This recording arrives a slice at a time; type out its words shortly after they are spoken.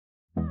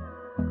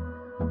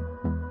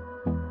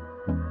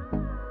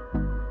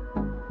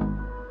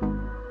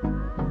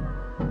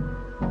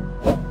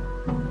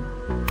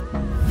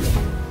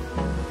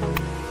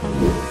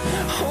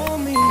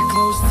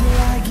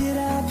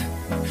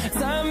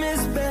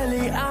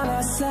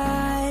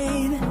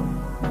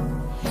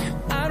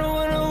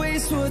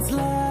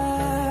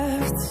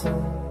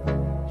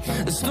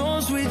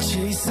storms we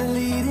chase are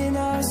leading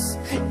us,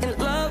 and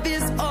love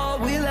is all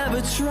we'll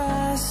ever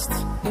trust.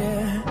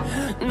 Yeah,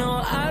 no,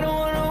 I don't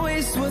wanna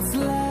waste what's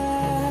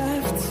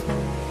left.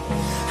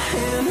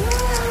 And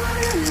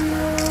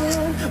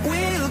on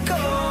we'll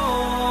go,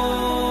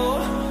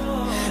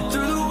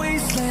 through the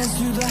wastelands,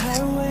 through the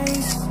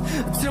highways,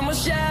 till my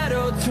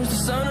shadow turns to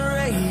sun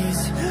rays.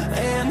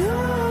 And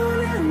on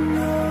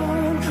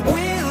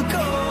we'll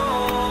go,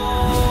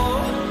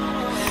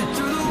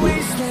 through the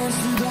wastelands,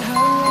 through the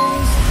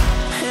highways,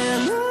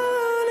 and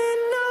on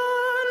we'll go.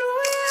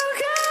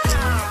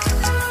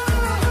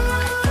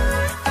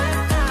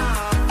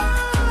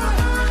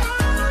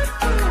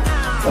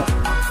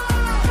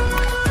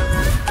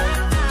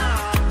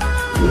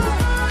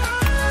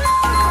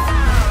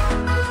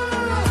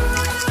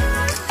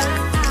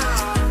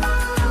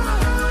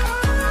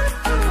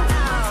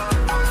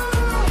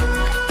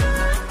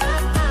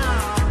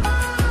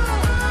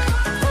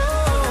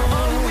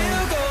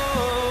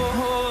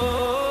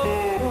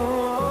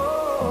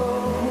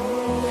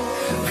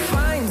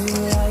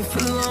 Finding life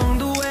along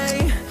the way,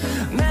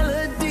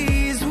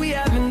 melodies we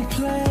haven't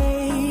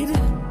played.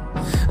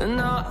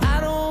 No, I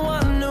don't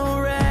want no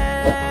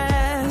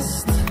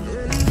rest.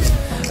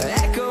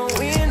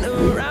 Echoing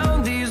around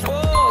these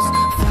walls,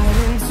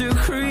 fighting to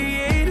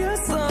create a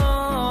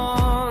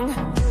song.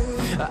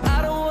 I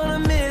don't wanna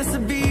miss a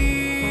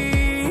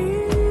beat.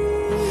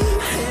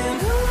 And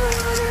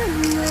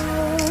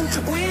on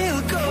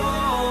we'll go,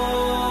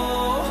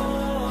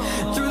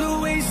 through the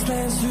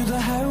wastelands, through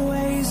the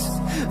highways,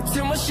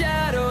 till my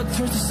shadow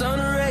turns to sun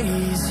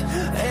rays.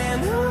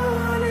 And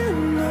on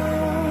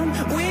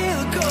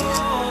we'll go,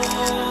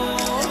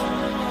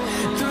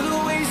 through the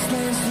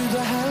wastelands, through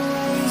the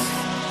highways,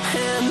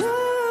 and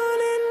on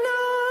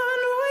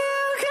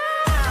we'll go.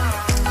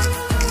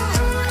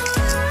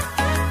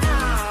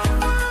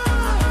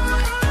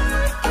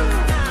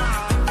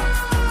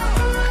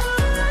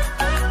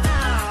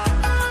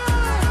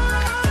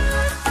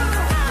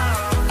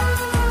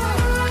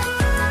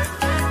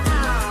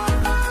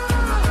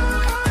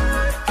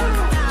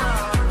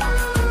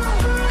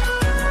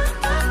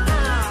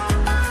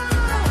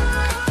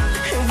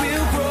 And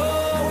we'll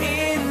grow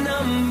in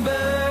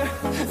number,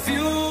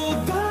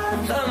 fueled by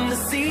them to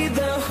see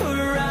the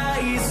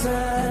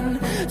horizon,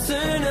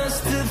 turn us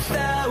to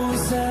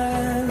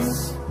thousands.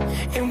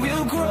 And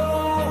we'll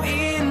grow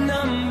in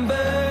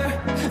number,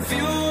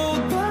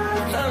 fueled by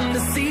them to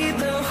see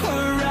the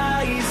horizon.